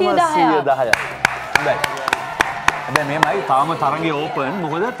 910ක්. හොඳයි. හැබැයි මේමයි තාම තරඟේ ඕපන්.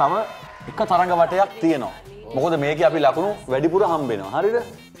 මොකද තව එක තරඟ වටයක් තියෙනවා. මොකද මේකේ අපි ලකුණු වැඩිපුර හම්බ වෙනවා. හරිද?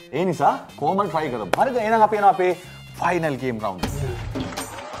 ඒ නිසා කොහොමද try කරමු. හරිද? එහෙනම් අපි යනවා අපේ ෆයිනල් ගේම් රවුන්ඩ් එකට.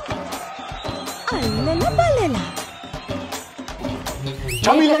 අල්ලලා බලලා.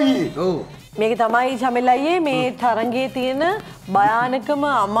 චමිලයි. ඔව්. මේක තමයි චමිල් අයියේ මේ තරඟේ තියෙන භයානකම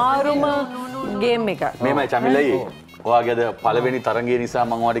අමාරුම ගේම් එක. මේමයි චමිලයි. ඔයාගේ අද පළවෙනි තරඟය නිසා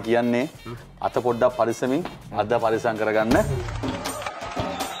මම ඔයාලට කියන්නේ අත පොඩ්ඩක් පරිස්සමින් අද පරිස්සම් කරගන්න.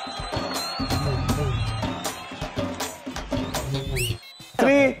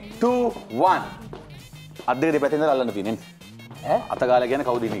 Three, two, one. අත් දෙක දෙපැත්තෙන් ඉඳලා අල්ලන්න තියෙන්නේ. ඈ? අත ගාලා කියන්නේ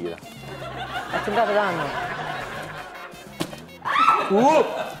කවුද ඉන්නේ කියලා. අතින් අත දාන්න.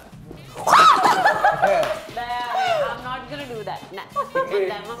 I'm not gonna do that. නෑ.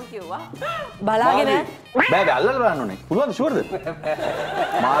 දැන් මම කිව්වා. බලාගෙන බෑ අල්ලලා බලන්න ඕනේ. පුළුවන්ද ෂුවර්ද?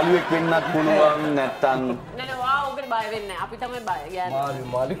 මාළුවෙක් වෙන්නත් පුළුවන් නැත්තම් නෑ වා ඔකට බය වෙන්නේ නෑ. අපි තමයි බය.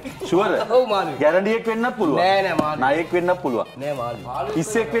 මාළු. ෂුවර්? ඔව් මාළු. ගැරන්ඩියෙක් වෙන්නත් පුළුවන්. නෑ මාළු. නායෙක් වෙන්නත් පුළුවන්. නෑ මාළු.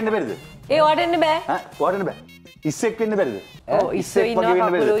 ඉස්සෙක් වෙන්න බැරිද? ඒ වට එන්න බෑ. ඈ වඩන්න බෑ. ඉස්සෙක් වෙන්න බැරිද? ඔව් ඉස්සෙ ඉන්නවා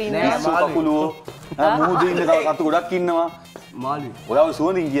කකුලෝ ඉන්නවා. ඉස්සු කකුලෝ මුහුදේ ඉන්න තව සතු ගොඩක් ඉන්නවා. මාළු. ඔයාව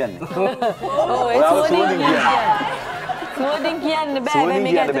සුවඳින් කියන්නේ. ඔව් ඒ ඔයාව සුවඳින් සුවඳින් කියන්නේ. සුවඳින් කියන්න බෑ. සුවඳින්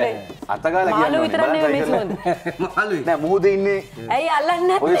මේක කියන්න ඇතුලේ. බෑ. අතගාලා මාළු කියන්න විතරක් නෙමෙයි මේ සුවඳ. මාළුයි. නෑ මුහුදේ ඉන්නේ ඇයි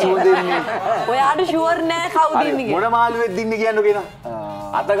අල්ලන්නේ ඔය සුවඳ නැත්තේ? ඉන්නේ. ඔයාට ෂුවර් නෑ කවුද ඉන්නේ මොන මාළුවෙක්ද ඉන්නේ කියන්නකෝ එනවා.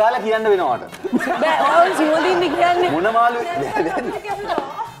 අතගාලා කියන්න වෙනවාට. බෑ ඔය සුවඳින්න කියන්නේ. මොන මාළුව?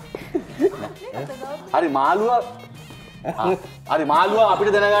 හරි මාළුවා හරි මාළුවා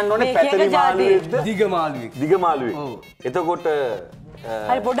අපිට දැනගන්න ඕනේ පැතලි මාළුවෙක්ද දිග මාළුවෙක්. දිග මාළුවෙක්. එතකොට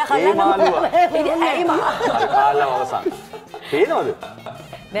හරි පොඩ්ඩක් අල්ලන්න. ඒ මාළුවා. ඇයි මා? හරි කාලා අවසන්. පේනවද?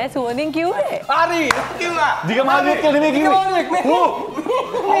 නෑ සුවඳින් කිව්වේ. හරි කිව්වා. දිග මාළුවෙක් කියලා නෙමෙයි කිව්වේ. ඕ.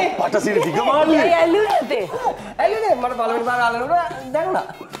 පටසිරි දිග මාළුවෙක්. ඇයි ඇල්ලුවේ නැත්තේ? ඇල්ලුනේ මට පළවෙනි පාර අල්ලනකොට දැනුණා.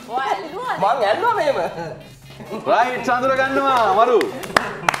 ඔය ඇල්ලුවා. මං ඇල්ලුවා මේම. රයිට් සඳර ගන්නවා මරු.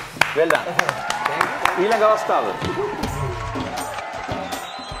 well done. ඊළඟ අවස්ථාව.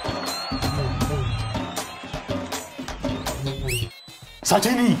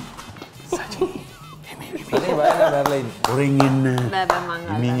 සචිනි. ඔරෙන් එන්න.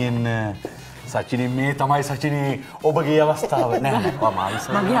 මින් එන්න. සචිනි මේ තමයි සචිනි ඔබගේ අවස්ථාව. නෑ නෑ ඔයා මායිස.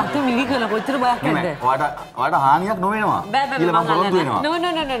 මගේ අත මිලි කළ කොච්චර බයක් නැද්ද? ඔයාට හානියක් නොවෙනවා. කියලා මම පොරොන්දු වෙනවා. නෝ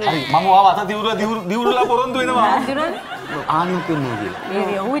නෝ නෝ නෝ. හරි මම ඔයාව අත දිවුරලා පොරොන්දු වෙනවා. හානියක් වෙන්නේ කියලා.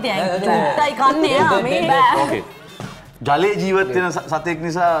 මේ යෝවිට ඇයි කන්නේ යා මේ බෑ. ඕකේ. ජලයේ ජීවත් වෙන සතෙක්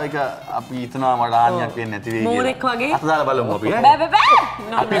නිසා ඒක අපි හිතනවා මට හානියක් වෙන්නේ නැති වෙයි කියලා. මෝරෙක් වගේ. අත දාලා බලමු අපි ඈ. බෑ බෑ.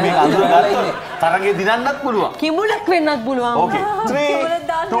 අපි මේක අඳුරගත්ත තරගේ දිනන්නත් පුළුවන්. කිඹුලක් වෙන්නත් පුළුවන්. ඕකේ. 3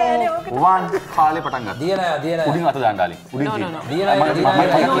 2 1 කාලේ පටන් ගන්න. දියනය උඩින් අත දාන්න ඩාලින්. උඩින් No, no, තියෙන. no. දියනය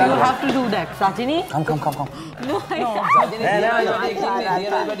No, you have to do that. Sachini? කම්.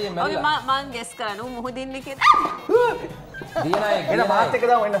 ඔය මං ගෙස් කරනවා මුහුදින්න කියලා. එන මාත් එක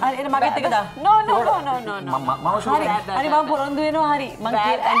දාමු එන්න. හරි එන මගෙත් එක දා. No no no no no no. මම ෂෝ හරි හරි මම පොරොන්දු වෙනවා හරි. මං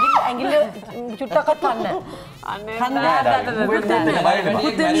ඇඟිල්ල චුට්ටක්වත් කන්න. අනේ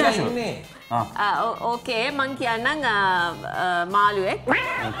ඕකේ මං කියන්නම් මාළුවෙක්.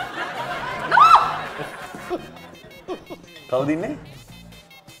 කවුද ඉන්නේ?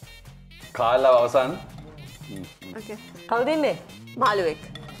 කාලා අවසන්. ඕකේ. කවුද ඉන්නේ? මාළුවෙක්.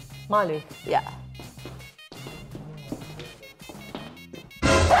 මාළුවෙක්. යා.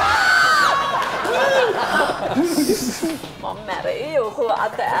 මම මැරෙයි ඔක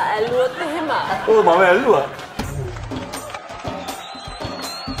අත ඇල්ලුවොත් එහෙම. ඔව් මම ඇල්ලුවා.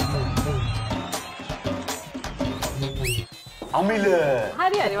 අමිල.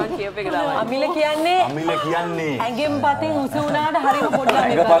 හරි හරි මං කියප එක තමයි. අමිල කියන්නේ ඇඟෙන් පතෙන් උස වුණාට හරිම පොඩි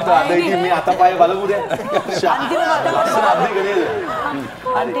ළමෙක්. එක පත අද ඉතින් මේ අතපය බලමු දැන්. අන්තිම වත ලස්සන අද්දේක නේද?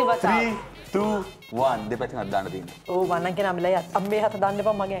 අන්තිම වත. 3 2 1 දෙපැත්තෙන් අත් දාන්න තියෙනවා. ඕ මන්නම් කියන අමිලයි අම්මේ හත දාන්න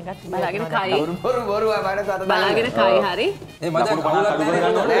එපා මගේ ඇඟත්. බලාගෙන කයි. බොරු බාරට අත බලාගෙන කයි හරි. ඒ මචං කවුලක්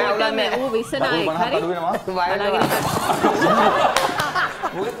නෑ ඌ විසනායක හරි. බලාගෙන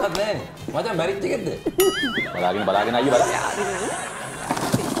මොකෙත් නැහැ මචං මැරිච් එකෙක්ද බලාගෙන අයිය බලන්න.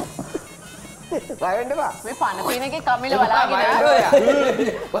 වයන්න බා. මේ පන පින එකේ කමිල බලාගෙන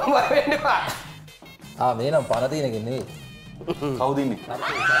වයන්න බා. මේ නම් පන තියෙන එකක් නෙවෙයි කවුද ඉන්නේ?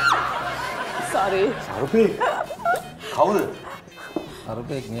 sorry සර්පේ. කවුද?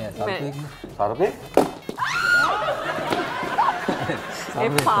 සර්පෙක් නෑ සර්පෙක් සර්පේ? ඒ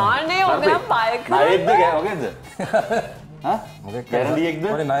පානේ ඔගනම් පය කරා. නයෙක්ද මොකෙන්ද? හා? මොකෙක් කැරඩියෙක්ද?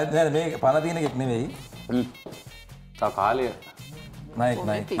 මොනේ නෑ මේ පන තියෙන එකක් නෙවෙයි තා කාලය නයෙක්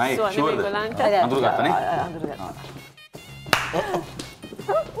නයෙක් ෂුවර්ද? අඳුරගත්තනේ? අඳුරගත්තා.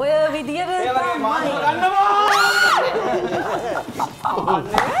 ඔය විදියට ඒ වගේ මාළු ගන්නවා.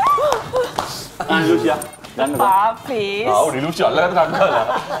 අනුෂියා ගන්න බා. පාපේ. ආ ඔය නුෂියා අල්ලගත්ත කක්කලා.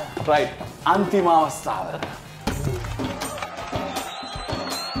 රයිට්. අන්තිම අවස්ථාව.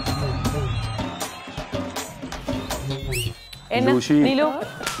 එන්න නිලු.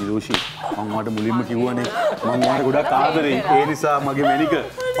 නිලුෂි මම ඔයාලට මුලින්ම කිව්වනේ මම ඔයාලට ගොඩක් ආදරෙයි. ඒ නිසා මගේ මැනික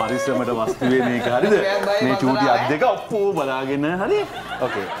පරිස්සමට වස්තු වෙන එක හරිද? මේ චූටි අත් දෙක ඔප්පෝ බලාගෙන හරි.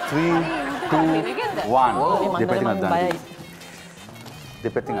 ඕකේ 3 2 1 දෙපැත්තෙන් අත් දාන්න.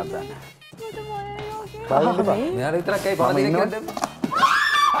 දෙපැත්තෙන් අත් දාන්න. මෙයාට විතරක් ඇයි පන තියෙන එකක්ද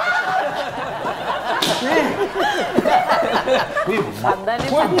අන්දන්නේ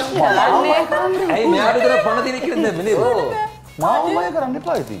පට්ටම් කරන්නේ. ඇයි මෙයාට විතරක් පන තියෙන එකක්ද නේද මාව බය කරන්න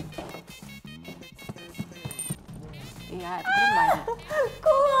එපා ඉතින්. එයා ඇත්තටම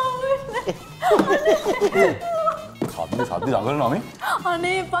බයයි. සද්ද දඟලනවා මේ.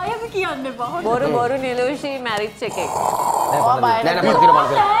 අනේ බයද කියන්න එපා. බොරු නිලුෂි මැරිච් එකෙක්. නෑ නෑ මම කියලා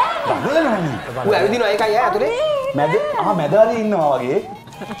දඟලනවනේ. ඌ ඇවිදිනවා ඒකයි ඈ අතුලේ. මැදාරියේ ඉන්නවා වගේ.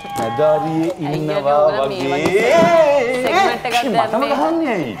 මැදාරියේ ඉන්නවා වගේ. සෙග්මන්ට් එකක් මටම දැම්මේ.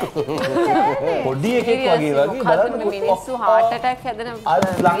 ගහන්නේ ඇයි? පොඩි එකෙක් වගේ බලන්න. මිනිස්සු heart attack හැදෙන අත්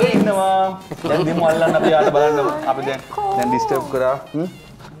ළඟ ඉන්නවා. දැන් දෙමු අල්ලන්න අපි යාට බලන්න. අපි දැන් ඩිස්ටර්බ් කරා.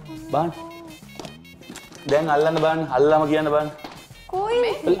 බලන්න. දැන් අල්ලන්න බලන්න. අල්ලම කියන්න බලන්න.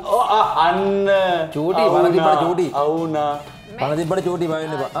 කොයි අන්න චූටි වල තිබ්බට චූටි අවුනා පණ තිබ්බට චූටි බය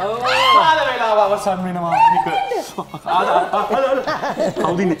වෙන්න එපා. ඔව්. කාල වේලාව අවසන් වෙනවා නික.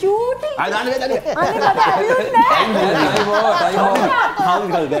 කවුද ඉන්නේ? චූටි. ආ දාන්න වේ දාන්න.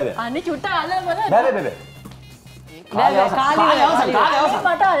 අනේ චුට්ට අල්ල බලන්න. බෑ. කාලි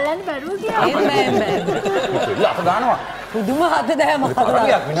මට අල්ලන්න බැරුව කියලා. අප දානවා. පුදුම හද දැම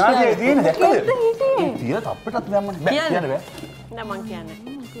පරණයක් විනාඩියේ තියෙන දැක්කද? තියලා තප්පටත් දැම්මනේ. බෑ කියන්න බෑ. නෑ මං කියන්නේ.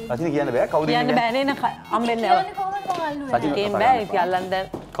 සචින කියන්න බෑ. කවුද කියන්න ඉන්නේ? බෑනේ න අම්බෙන්න කියන්නේ කොහොමද මං අල්ලුවේ? සචින කියන්න බෑ ඉතින් අල්ලන්න දැන්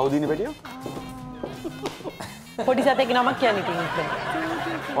කවුද ඉන්නේ පැටියෝ? පොඩි සතෙක් නමක් කියන්නේ ඉතින්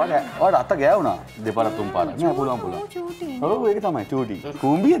ඔයාලා අත ගෑවුනා දෙපාරක් තුන් පාරක්. නෑ පුළුවන්. ඔව් ඒක තමයි චූටි.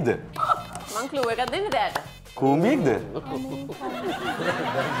 කුඹියද? මං ක්ලූ එකක් දෙන්න දැයට. කුඹියෙක්ද?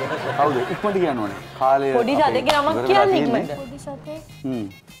 කවුද? ඉක්මනට කියන්න ඕනේ. කාලය පොඩි සතෙක් නමක් කියන්නේ ඉක්මනට පොඩි සතේ. හ්ම්.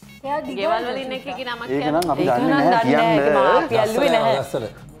 එයා දිග ගෙවල් වල ඉන්න එකේ නමක් ඒක කියන්නේ. නම් අපි ඒක දන්නේ නම් නැහැ දන්නේ නැහැ. ඒක කියන්න. අපි ඇල්ලුවේ නැහැ. ලස්සන.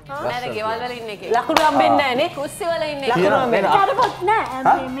 නෑ ගෙවල් වල ඉන්න එකේ. ලකුණු හම්බෙන්නේ නැහැ නේ. කුස්සිය වල ඉන්න එකේ. ලකුණු හම්බෙන්නේ නැහැ. කරපොත්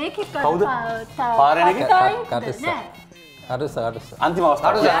නෑ මේක කවුද? පාරෙන් එක? කටුස්ස. අන්තිම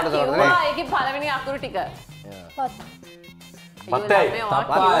අවස්ථාව. කිව්වා ඒකේ පළවෙනි අකුරු ටික. පත්තයි.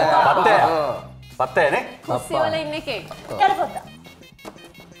 පත්තයි නේ? කුස්සිය වල ඉන්න එකේ. කරපොත්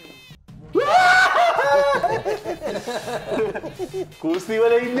කුස්සි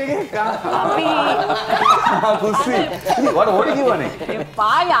වල ඉන්නේ එකක්. අපි කුස්සි. වට හොරි කිව්වනේ.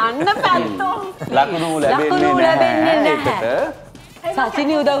 එපා යන්න පැත්තෝ. ලකුණු ලැබෙන්නේ නැහැ.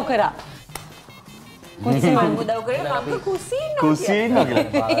 සචිනි උදව් කරා මං උදව් කරේ මම කුස්සිය ඉන්නවා. කුස්සි ඉන්නවා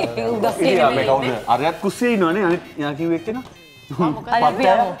කියලා. උදව් ඉතින් අපි කවුද? අරයත් කුස්සියේ ඉන්නවනේ. අනිත් යා කිව්ව එක්කෙනා. අපි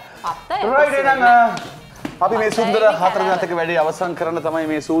යමු පත්තය. රයිට් එහෙනම් අපි මේ සුන්දර හතර දිනක වැඩේ අවසන් කරන්න තමයි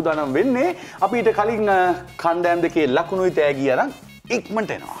මේ සූදානම් වෙන්නේ. අපි ඊට කලින් කණ්ඩායම් දෙකේ ලකුණුයි තෑගි අරන්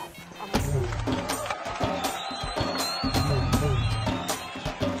ඉක්මනට එනවා.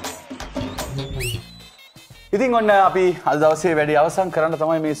 ඉතින් ඔන්න අපි අද දවසේ වැඩේ අවසන් කරන්න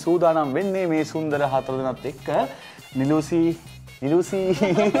තමයි මේ සූදානම් වෙන්නේ මේ සුන්දර හතර දිනත් එක්ක නිලුසි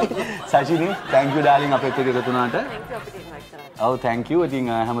සචිනි thank you darling අපිත් එක්ක එකතු වුණාට. ඔව් thank you. ඉතින්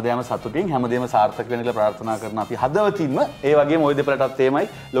හැමදේම සතුටින් හැමදේම සාර්ථක වෙන්න කියලා ප්‍රාර්ථනා කරන අපි හදවතින්ම ඒ වගේම ওই දෙපළටත් තේමයි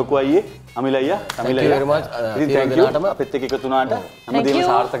ලොකු අයියේ අමිල අයියා තමිල අයියා ඉතින් thank you අපිත් එක්ක එකතු වුණාට හැමදේම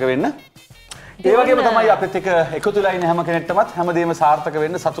සාර්ථක වෙන්න. ඒ වගේම තමයි අපිත් එක්ක එකතු වෙලා ඉන්න හැම කෙනෙක්ටමත් හැමදේම සාර්ථක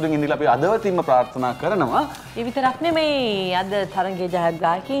වෙන්න සතුටින් ඉඳලා අපි හදවතින්ම ප්‍රාර්ථනා කරනවා. ඒ විතරක් නෙමෙයි අද තරංගයේ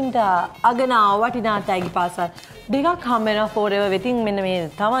ජයග්‍රාහකයින්ට අගනාව වටිනා තෑගි පාසල් දෙකක් හම්බ වෙනවා forever වෙතින් මෙන්න මේ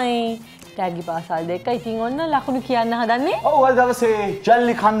තමයි තෑගි පාසල් දෙක. ඉතින් ඔන්න ලකුණු කියන්න හදන්නේ. ඔව් අද දවසේ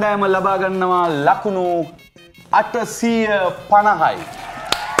ජල්ලි කණ්ඩායම ලබා ගන්නවා ලකුණු 850යි.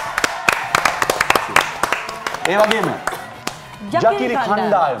 ඒ වගේම ජකිරි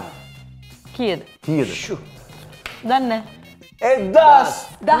කණ්ඩායම කීයද? දන්නේ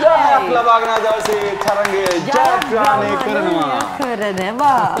 1010ක් ලබාගෙන දවසේ තරංගය ජයග්‍රහණය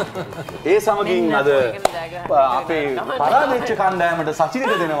කරනවා. ඒ සමගින් අද අපේ පරාදෙච්ච කණ්ඩායමට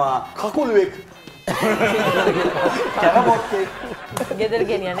සචිනට දෙනවා කකුලුවෙක්. කැරපොත්තේ. ගෙදර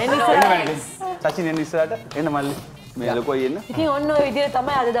ගෙනියන්න සචින එන්න ඉස්සරහට එන්න මල්ලි. මේ ලොකෝයි එන්න. ඉතින් ඔන්න ඔය විදිහට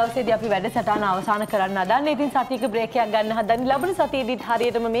තමයි අද දවසේදී අපි වැඩසටහන අවසන් කරන්න හදන්නේ. ඉතින් සතියක බ්‍රේක් එකක් ගන්න හදන්නේ. ලැබුණ සතියේදීත්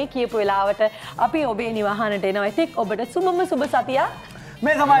හරියටම මේ කියපු වෙලාවට අපි ඔබේ නිවහනට එනවා. ඉතින් ඔබට සුබම සුබ සතියක්.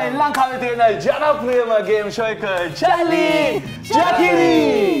 මේ තමයි ලංකාවේ තියෙන ජනප්‍රියම ගේම් ෂෝ එක ජල්ලි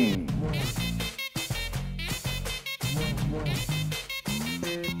ජකිරි.